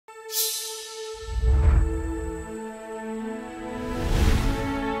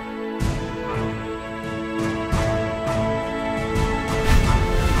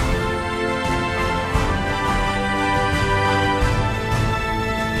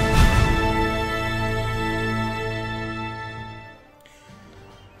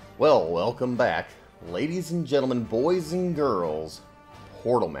Well, welcome back, ladies and gentlemen, boys and girls,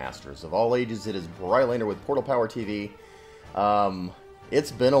 Portal Masters of all ages. It is Brylander with PortalPowerTV.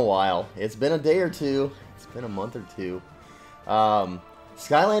 It's been a while. It's been a day or two. It's been a month or two.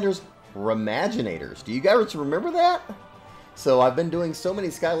 Skylanders RE-MAGINATORs. Do you guys remember that? So I've been doing so many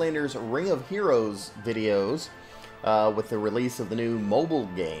Skylanders Ring of Heroes videos with the release of the new mobile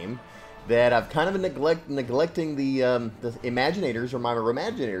game that I've kind of been neglecting the Imaginators or my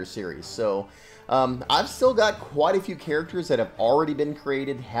RE-MAGINATORs series. So I've still got quite a few characters that have already been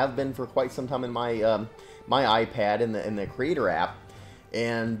created, have been for quite some time in my my iPad in the Creator app,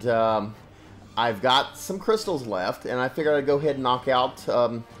 and I've got some crystals left, and I figured I'd go ahead and knock out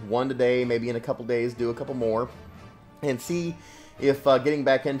one today, maybe in a couple days, do a couple more, and see if getting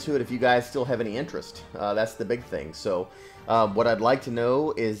back into it, if you guys still have any interest. That's the big thing. So what I'd like to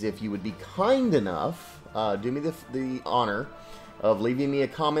know is if you would be kind enough, do me the honor of leaving me a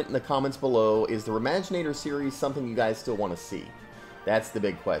comment in the comments below. Is the RE-MAGINATOR series something you guys still want to see? That's the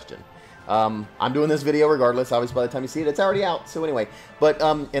big question. I'm doing this video regardless. Obviously, by the time you see it, it's already out. So anyway, but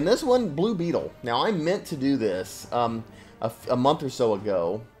in this one, Blue Beetle. Now, I meant to do this a month or so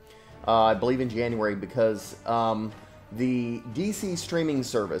ago, I believe in January, because the DC streaming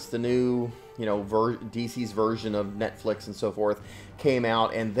service, the new, you know, DC's version of Netflix and so forth, came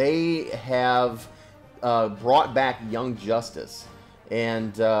out, and they have brought back Young Justice.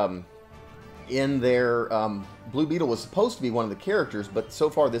 And in their Blue Beetle was supposed to be one of the characters, but so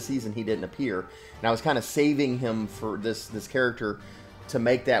far this season he didn't appear. And I was kind of saving him for this character to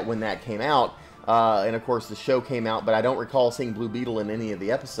make that when that came out. And of course the show came out, but I don't recall seeing Blue Beetle in any of the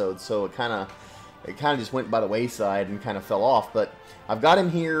episodes, so it kind of just went by the wayside and kind of fell off. But I've got him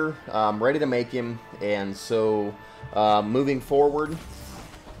here, ready to make him, and so moving forward,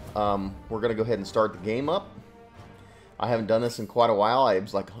 we're going to go ahead and start the game up. I haven't done this in quite a while. I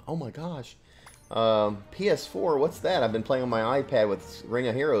was like, oh my gosh, PS4, what's that? I've been playing on my iPad with Ring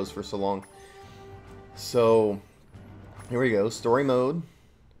of Heroes for so long. So here we go, story mode.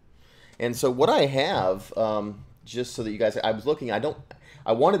 And so what I have, just so that you guys, I was looking,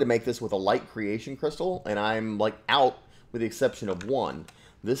 I wanted to make this with a light creation crystal, and I'm like out with the exception of one.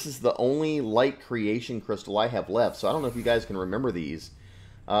 This is the only light creation crystal I have left, so I don't know if you guys can remember these.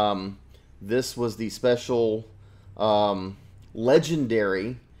 This was the special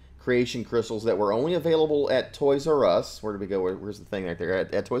legendary creation crystals that were only available at Toys R Us. Where did we go? Where's the thing right there?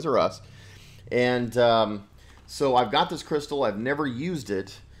 At Toys R Us. And so I've got this crystal. I've never used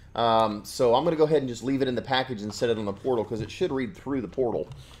it. So I'm going to go ahead and just leave it in the package and set it on the portal, because it should read through the portal.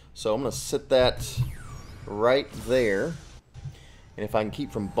 So I'm going to sit that right there. And if I can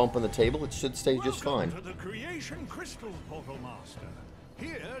keep from bumping the table, it should stay just fine. Welcome to the Creation Crystal, Portal Master.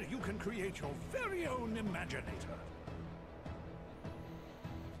 Here you can create your very own Imaginator.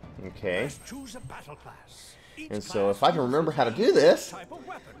 Okay. Just choose a battle class. And so if I can remember how to do this,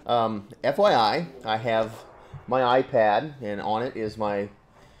 FYI, I have my iPad, and on it is my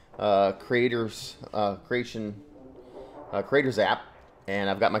Creators app, and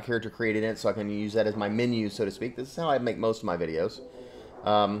I've got my character created in it, so I can use that as my menu, so to speak. This is how I make most of my videos.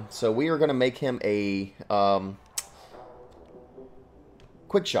 So we are going to make him a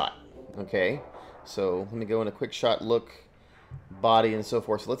quick shot. Okay, so let me go into quick shot look, body, and so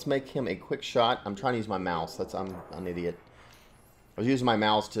forth. So let's make him a quick shot. I'm trying to use my mouse. I'm an idiot. I was using my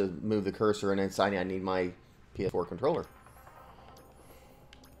mouse to move the cursor, and inside I need my PS4 controller.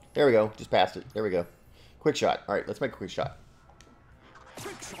 There we go. Just passed it. There we go. Quick shot. All right, let's make a quick shot.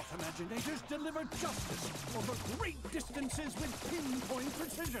 Quick shot Imaginators deliver justice over great distances with pinpoint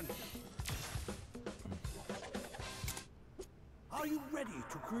precision. Are you ready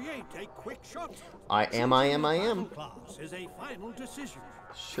to create a quick shot? I am. Class is a final decision.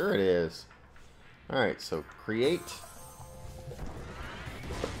 Sure it is. All right, so create.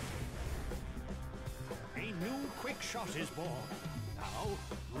 A new quick shot is born. Now,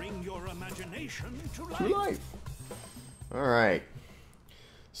 bring your imagination to life. To life. All right.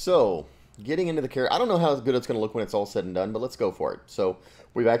 So, getting into the character. I don't know how good it's going to look when it's all said and done, but let's go for it. So,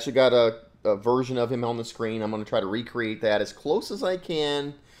 we've actually got a version of him on the screen. I'm going to try to recreate that as close as I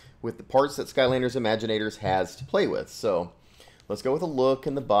can with the parts that Skylanders Imaginators has to play with. So, let's go with the look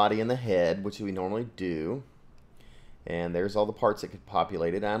and the body and the head, which we normally do. And there's all the parts that get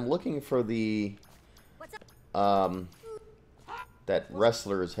populated. I'm looking for the that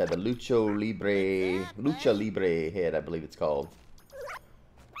wrestler's head, the Lucha Libre head, I believe it's called.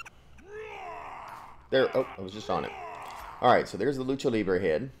 There, oh, I was just on it. Alright, so there's the Lucha Libre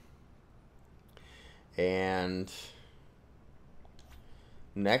head. And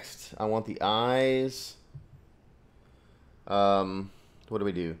next, I want the eyes. What do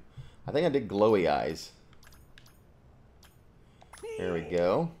we do? I think I did glowy eyes. There we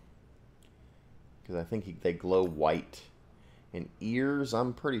go. Because I think they glow white. And ears,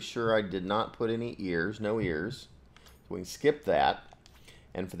 I'm pretty sure I did not put any ears. No ears. So we can skip that.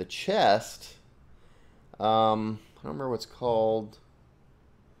 And for the chest, I don't remember what it's called.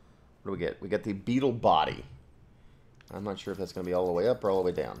 What do we get? We get the Beetle body. I'm not sure if that's going to be all the way up or all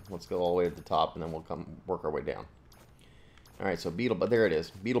the way down. Let's go all the way to the top, and then we'll come work our way down. All right, so Beetle, but there it is.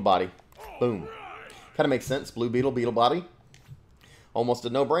 Beetle body. Boom. Kind of makes sense. Blue Beetle, Beetle body. Almost a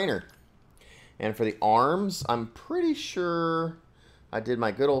no-brainer. And for the arms, I'm pretty sure I did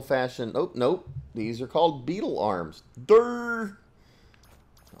my good old-fashioned... Oh, nope. These are called Beetle arms. Durr!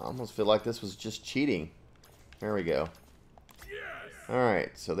 I almost feel like this was just cheating. There we go.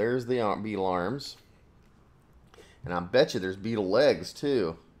 Alright, so there's the Beetle arms. And I bet you there's Beetle legs,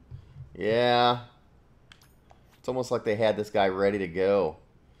 too. Yeah. It's almost like they had this guy ready to go.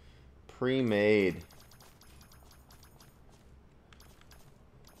 Pre-made.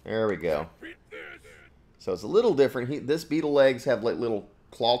 There we go. So it's a little different. This Beetle legs have like little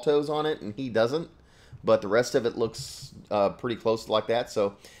claw toes on it, and he doesn't. But the rest of it looks pretty close like that.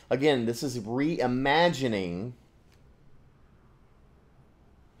 So, again, this is reimagining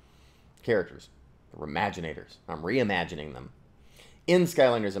characters. The Imaginators. I'm reimagining them in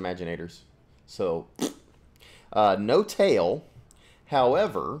Skylanders Imaginators. So, no tail.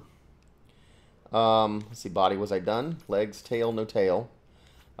 However, let's see, body, was I done? Legs, tail, no tail.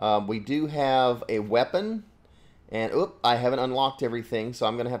 We do have a weapon. And, oop, I haven't unlocked everything, so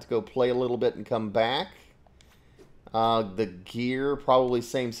I'm going to have to go play a little bit and come back. The gear, probably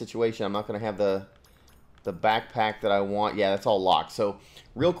same situation. I'm not going to have the backpack that I want. Yeah, that's all locked. So,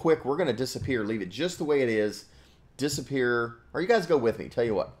 real quick, we're going to disappear. Leave it just the way it is. Disappear. Or you guys go with me. Tell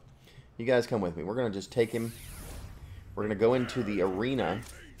you what. You guys come with me. We're going to just take him. We're going to go into the arena.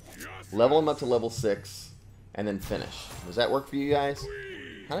 Level him up to level 6. And then finish. Does that work for you guys?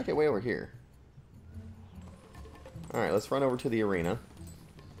 How did I get way over here? Alright, let's run over to the arena.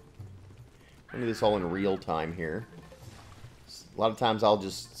 I'll do this all in real time here. A lot of times I'll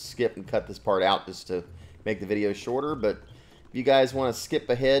just skip and cut this part out just to make the video shorter, but if you guys want to skip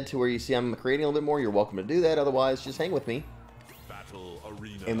ahead to where you see I'm creating a little bit more, you're welcome to do that. Otherwise, just hang with me. Battle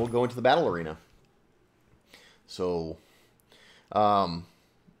arena. And we'll go into the battle arena. So, Skylanders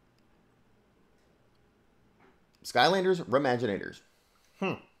RE-MAGINATORs.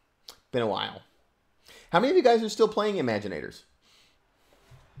 Been a while. How many of you guys are still playing Imaginators?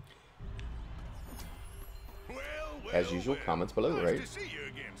 As usual, comments below, right? Nice to see you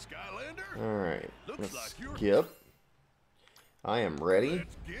again, Skylander. Alright. Looks Let's like you're- skip. I am ready.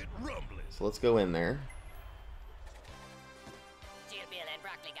 Let's get rumbling. So let's go in there. Jill, Bill, and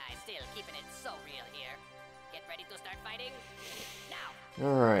Broccoli guys still keeping it so real here. Get ready to start fighting now.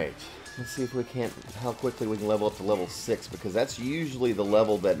 Alright. Let's see if we can't, how quickly we can level up to level 6, because that's usually the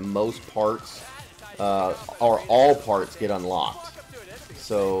level that most parts, or all parts, get unlocked.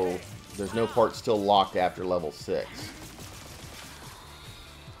 So, there's no part still locked after level 6.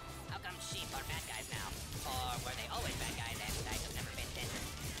 How come sheep are bad guys now? Or were they always bad guys and I have never been tested?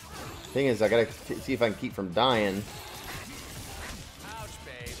 Thing is, I gotta see if I can keep from dying. Ouch,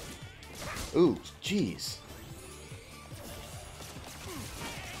 babe. Ooh, jeez.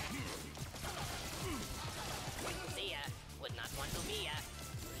 See ya. Would not want to be ya.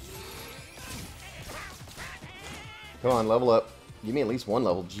 Come on, level up. Give me at least one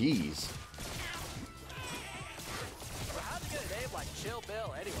level. Jeez. How'd you get a name like Chill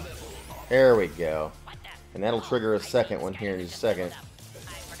Bill anyway? There we go. What the? And that'll trigger a second one here in just a second. I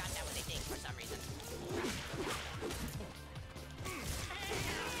forgot that was a thing for some reason.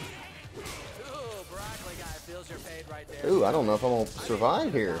 Ooh, Broccoli guy feels your pain right there. Ooh, I don't know if I'm gonna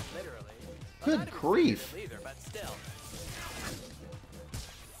survive here. Literally. Good grief. Either, but still.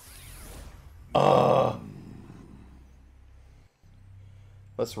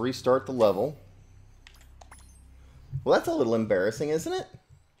 Let's restart the level. Well, that's a little embarrassing, isn't it?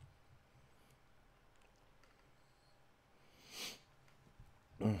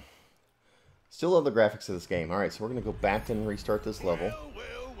 Still love the graphics of this game. Alright, so we're going to go back and restart this level.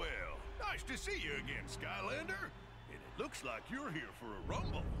 Well. Nice to see you again, Skylander. And it looks like you're here for a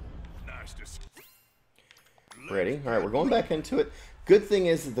rumble. Nice to see. Ready? Alright, we're going back into it. Good thing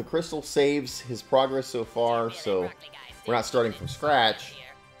is that the crystal saves his progress so far, Bill and so Broccoli guys we're still not starting keeping from it so scratch. real here.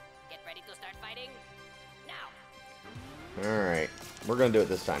 Get ready to start fighting now. Alright, we're going to do it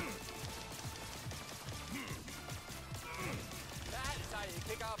this time. That is how you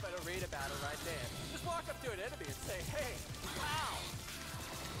kick off an arena battle right there. Just walk up to an enemy and say, hey, ow!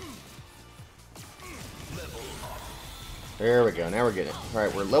 There we go. Now we're getting it. All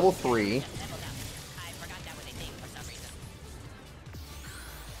right, we're level 3. I forgot that was a thing for some reason.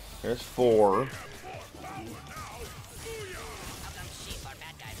 There's 4. How come sheep are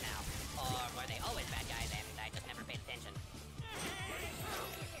bad guys now? Or were they always bad guys and I just never paid attention?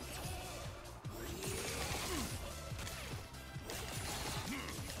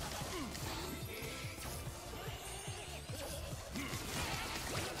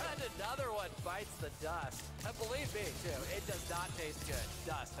 And another one bites the dust. And believe me, too, it does not taste good.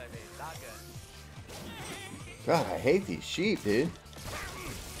 Dust, I mean, not good. God, I hate these sheep, dude.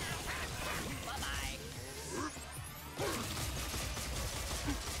 Bye-bye.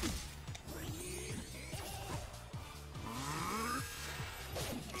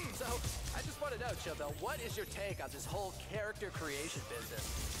 So, I just want to know, Chillbell, what is your take on this whole character creation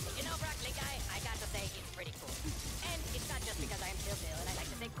business? You know, Broccoli Guy, I got to say it's pretty cool. And it's not just because I'm Chill Bill and I like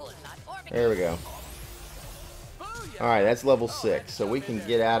to say cool a lot, or because There we go. Booyah! All right, that's level Oh, 6, so and we jump can in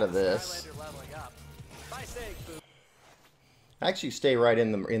get there. out of this. Skylander leveling up. By saying boo. Actually stay right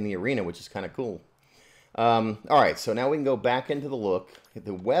in the arena, which is kind of cool. All right, so now we can go back into the look.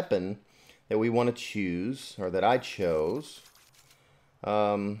 The weapon that we want to choose, or that I chose,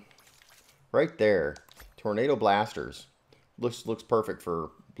 right there, Tornado Blasters. Looks perfect for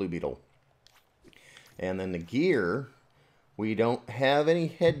Blue Beetle. And then the gear, we don't have any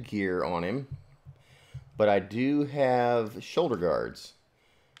headgear on him, but I do have shoulder guards.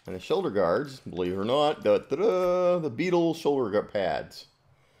 And the shoulder guards, believe it or not, the Beetle shoulder guard pads.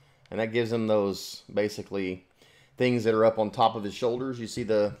 And that gives him those, basically, things that are up on top of his shoulders. You see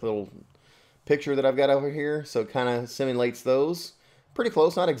the little picture that I've got over here? So it kind of simulates those. Pretty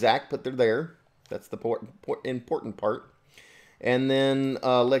close, not exact, but they're there. That's the important part. And then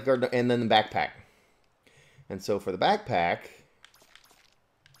leg guard, and then the backpack. And so for the backpack,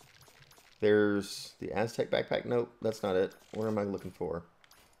 there's the Aztec backpack. Nope, that's not it. Where am I looking for?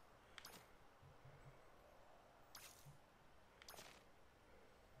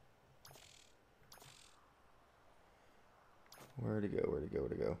 Where'd it go? Where'd it go?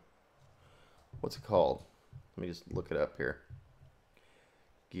 Where'd it go? What's it called? Let me just look it up here.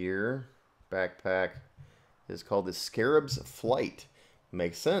 Gear, backpack is called the Scarab's Flight.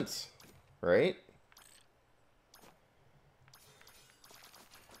 Makes sense, right?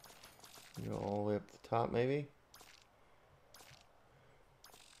 Go all the way up to the top, maybe?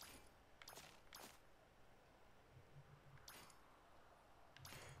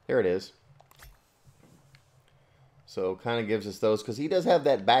 There it is. So kind of gives us those, because he does have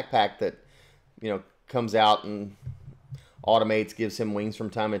that backpack that, you know, comes out and automates, gives him wings from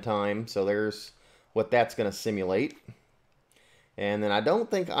time to time. So there's what that's going to simulate. And then I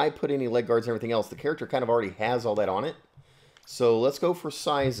don't think I put any leg guards and everything else. The character kind of already has all that on it. So let's go for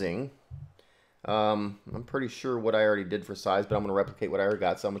sizing. I'm pretty sure what I already did for size, but I'm going to replicate what I already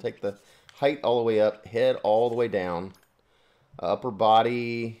got. So I'm going to take the height all the way up, head all the way down, upper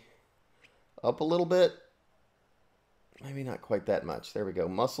body up a little bit. Maybe not quite that much. There we go.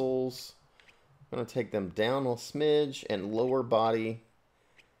 Muscles. I'm going to take them down a smidge, and lower body.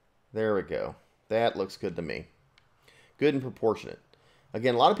 There we go. That looks good to me. Good and proportionate.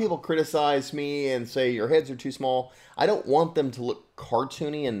 Again, a lot of people criticize me and say your heads are too small. I don't want them to look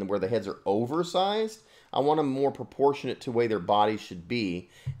cartoony and where the heads are oversized. I want them more proportionate to the way their body should be.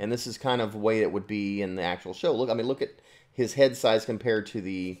 And this is kind of the way it would be in the actual show. Look, I mean, look at his head size compared to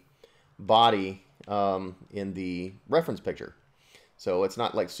the body in the reference picture. So it's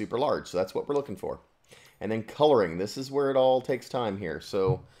not like super large. So that's what we're looking for. And then coloring. This is where it all takes time here.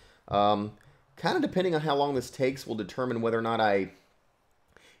 So kind of depending on how long this takes will determine whether or not I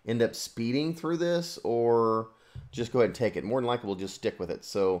end up speeding through this or just go ahead and take it. More than likely we'll just stick with it.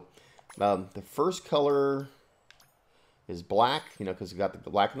 So the first color is black, you know, because we got the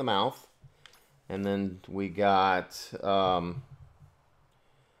black in the mouth. And then we got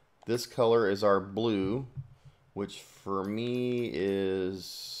this color is our blue, which for me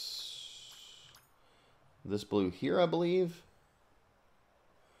is this blue here, I believe.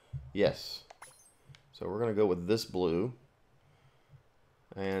 Yes. So we're going to go with this blue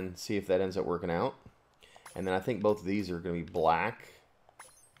and see if that ends up working out. And then I think both of these are going to be black.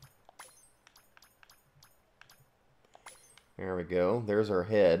 There we go. There's our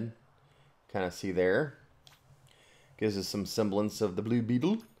head. Kind of see there. Gives us some semblance of the Blue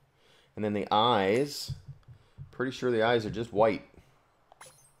Beetle. And then the eyes. Pretty sure the eyes are just white.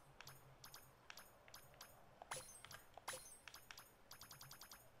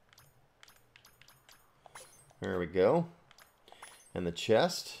 There we go. And the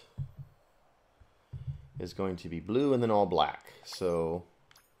chest is going to be blue and then all black. So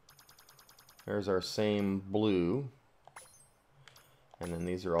there's our same blue. And then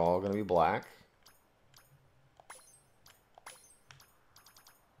these are all going to be black.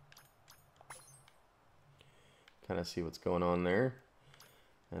 Kind of see what's going on there.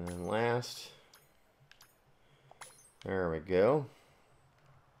 And then last, there we go.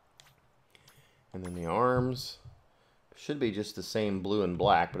 And then the arms should be just the same blue and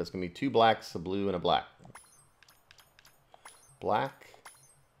black, but it's going to be 2 blacks, a blue, and a black. Black.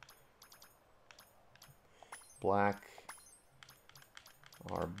 Black.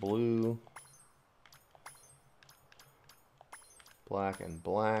 Our blue. Black and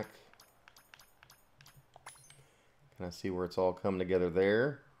black. Can I see where it's all come together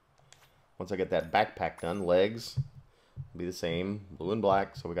there? Once I get that backpack done, legs will be the same, blue and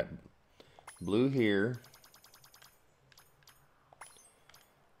black. So we got blue here.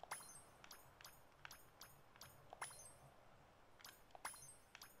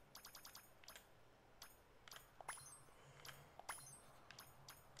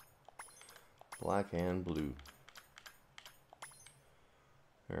 Black and blue.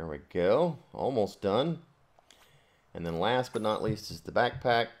 There we go. Almost done. And then last but not least is the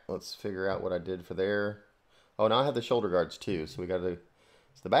backpack. Let's figure out what I did for there. Oh, now I have the shoulder guards too. So we got to.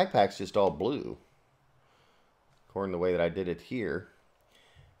 So the backpack's just all blue, according to the way that I did it here.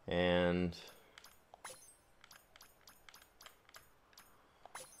 And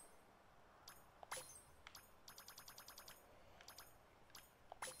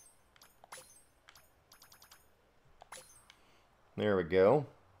there we go.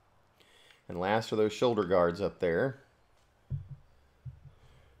 And last are those shoulder guards up there.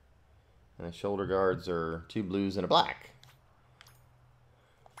 And the shoulder guards are 2 blues and a black.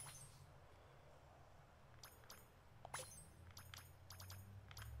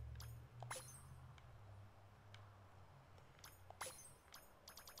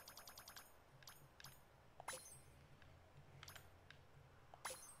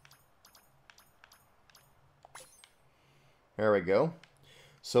 There we go.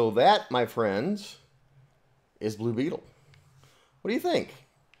 So that, my friends, is Blue Beetle. What do you think?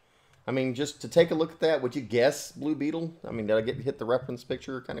 I mean, just to take a look at that, would you guess Blue Beetle? I mean, did I hit the reference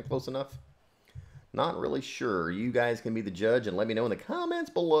picture kind of close enough? Not really sure. You guys can be the judge and let me know in the comments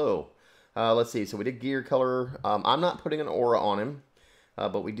below. Let's see. So we did gear color. I'm not putting an aura on him,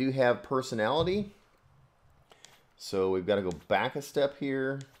 but we do have personality. So we've got to go back a step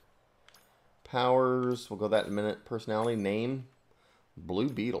here. Powers. We'll go that in a minute. Personality. Name. Blue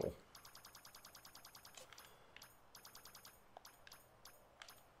Beetle.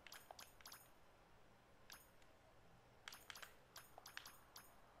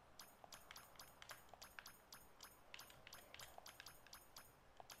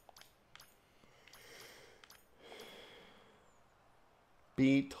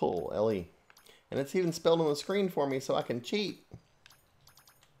 Beetle, L-E. And it's even spelled on the screen for me so I can cheat.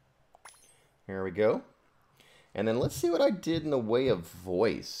 Here we go. And then let's see what I did in the way of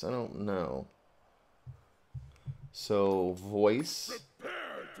voice. I don't know. So, voice.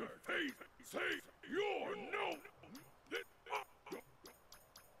 Prepare to face your no.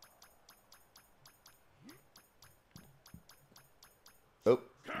 Oh.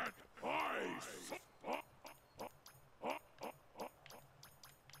 Can't I?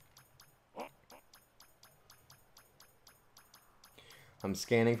 I'm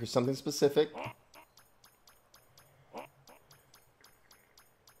scanning for something specific.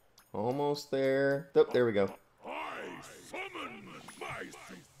 Almost there. Oh, there we go. I summon my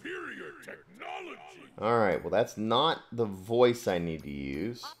superior technology. Alright, well that's not the voice I need to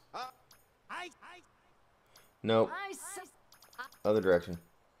use. Nope. Other direction.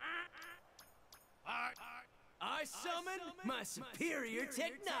 I summon my superior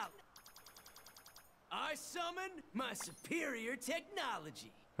technology. I summon my superior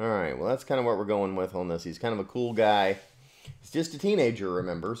technology. Alright, well that's kind of what we're going with on this. He's kind of a cool guy. He's just a teenager,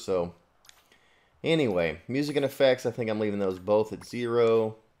 remember, so... Anyway, music and effects, I think I'm leaving those both at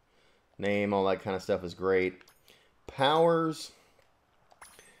 0. Name, all that kind of stuff is great. Powers...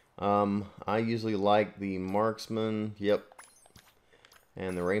 I usually like the Marksman, yep.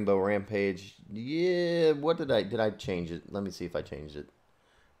 And the Rainbow Rampage, yeah, what did I change it? Let me see if I changed it.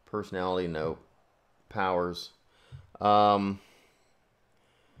 Personality, no. Powers. Weapon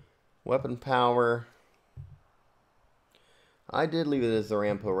power. I did leave it as the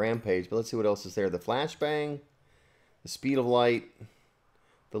Rampage, but let's see what else is there. The Flashbang, the Speed of Light,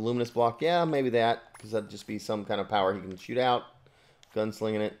 the Luminous Block. Yeah, maybe that, because that'd just be some kind of power he can shoot out.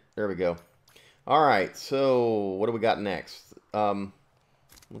 Gunslinging it. There we go. All right, so what do we got next?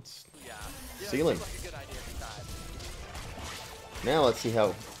 Let's ceiling. Like a good idea inside. Now let's see how.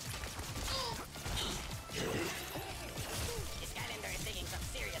 The Skylander is taking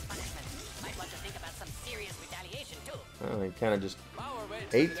Well, he kind of just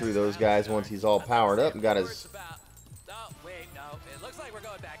ate through those guys once he's all powered up and got his... No, wait, no. It looks like we're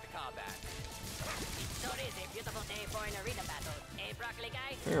going back to combat. So it is a beautiful day for an arena battle, eh, broccoli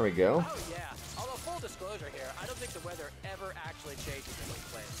guy? There we go. Oh, yeah. Although, full disclosure here, I don't think the weather ever actually changes in this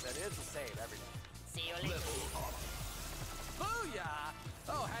place. It is the same every day. See you later. Booyah!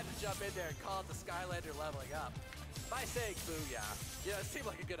 Oh, had to jump in there and call it the Skylander leveling up. By saying booyah, you know, it seemed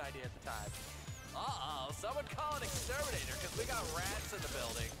like a good idea at the time. Uh-oh, someone call an exterminator, because we got rats in the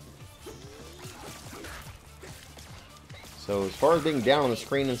building. So as far as being down on the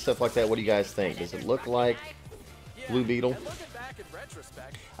screen and stuff like that, what do you guys think? Does it look like Blue Beetle? And looking back in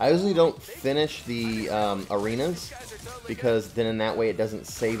retrospect, I usually don't finish the arenas because then in that way it doesn't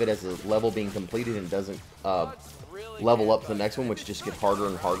save it as a level being completed and doesn't level up to the next one, which just gets harder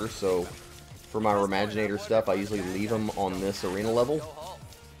and harder. So for my Imaginator stuff, I usually leave them on this arena level.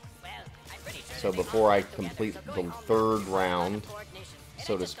 So before I complete the third round,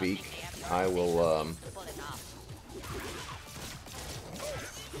 so to speak, I will...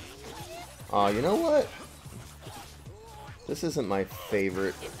 you know what? This isn't my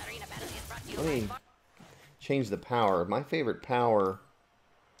favorite. Let me change the power. My favorite power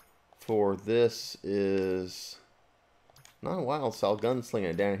for this is not a Wild Style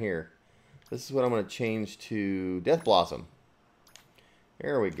Gunslinger down here. This is what I'm going to change to Death Blossom.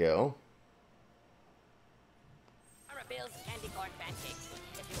 There we go.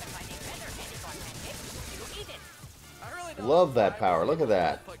 Love that power. Look at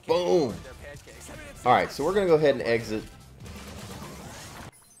that. Boom. Alright, so we're going to go ahead and exit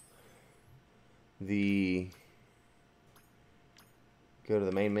the... Go to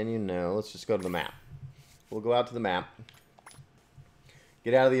the main menu? No, let's just go to the map. We'll go out to the map.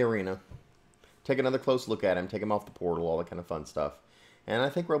 Get out of the arena. Take another close look at him. Take him off the portal. All that kind of fun stuff. And I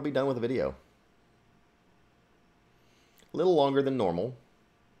think we'll be done with the video. A little longer than normal.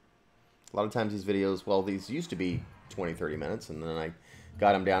 A lot of times these videos, well, these used to be 20-30 minutes, and then I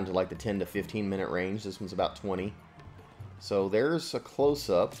got them down to like the 10 to 15 minute range. This one's about 20. So there's a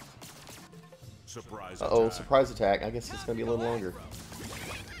close-up. Uh-oh, surprise attack. I guess it's going to be a little longer.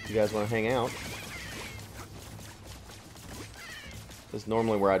 If you guys want to hang out. This is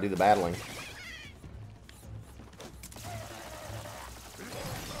normally where I do the battling.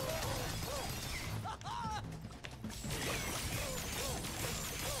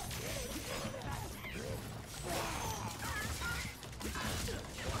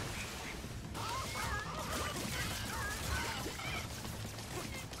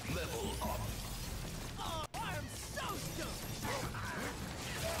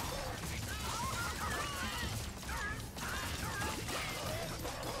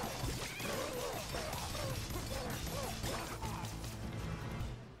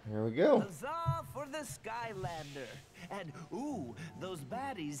 There we go. Huzzah for the Skylander! And ooh, those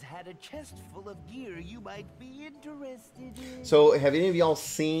baddies had a chest full of gear you might be interested in. So, have any of y'all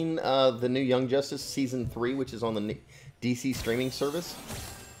seen the new Young Justice Season 3, which is on the DC streaming service?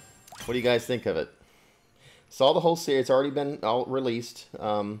 What do you guys think of it? Saw the whole series. It's already been released.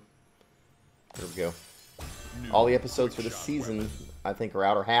 There we go. All the episodes for the season, I think, are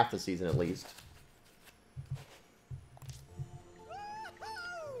out, or half the season at least.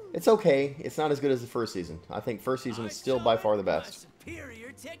 It's okay. It's not as good as the first season. I think first season is still by far the best.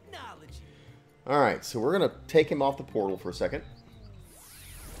 Superior technology. Alright, so we're going to take him off the portal for a second.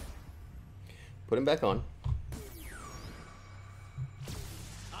 Put him back on.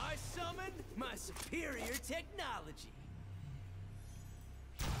 I summon my superior technology.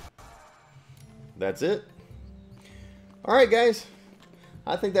 That's it. Alright, guys.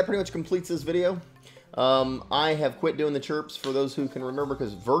 I think that pretty much completes this video. I have quit doing the chirps, for those who can remember,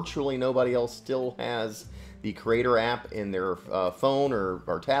 because virtually nobody else still has the Creator app in their phone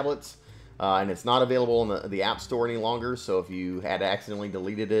or tablets, and it's not available in the App Store any longer. So if you had accidentally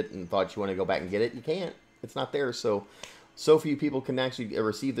deleted it and thought you want to go back and get it, you can't. It's not there. So few people can actually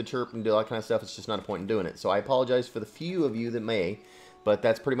receive the chirp and do all that kind of stuff. It's just not a point in doing it. So I apologize for the few of you that may, but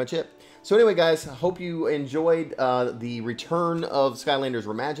that's pretty much it. So anyway, guys, I hope you enjoyed the return of Skylanders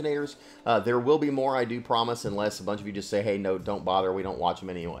RE-MAGINATORs. There will be more, I do promise, unless a bunch of you just say, hey, no, don't bother, we don't watch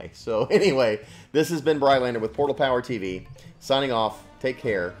them anyway. So anyway, this has been Brylander with PortalPowerTV, signing off. Take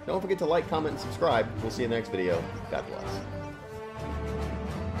care. Don't forget to like, comment, and subscribe. We'll see you in the next video. God bless.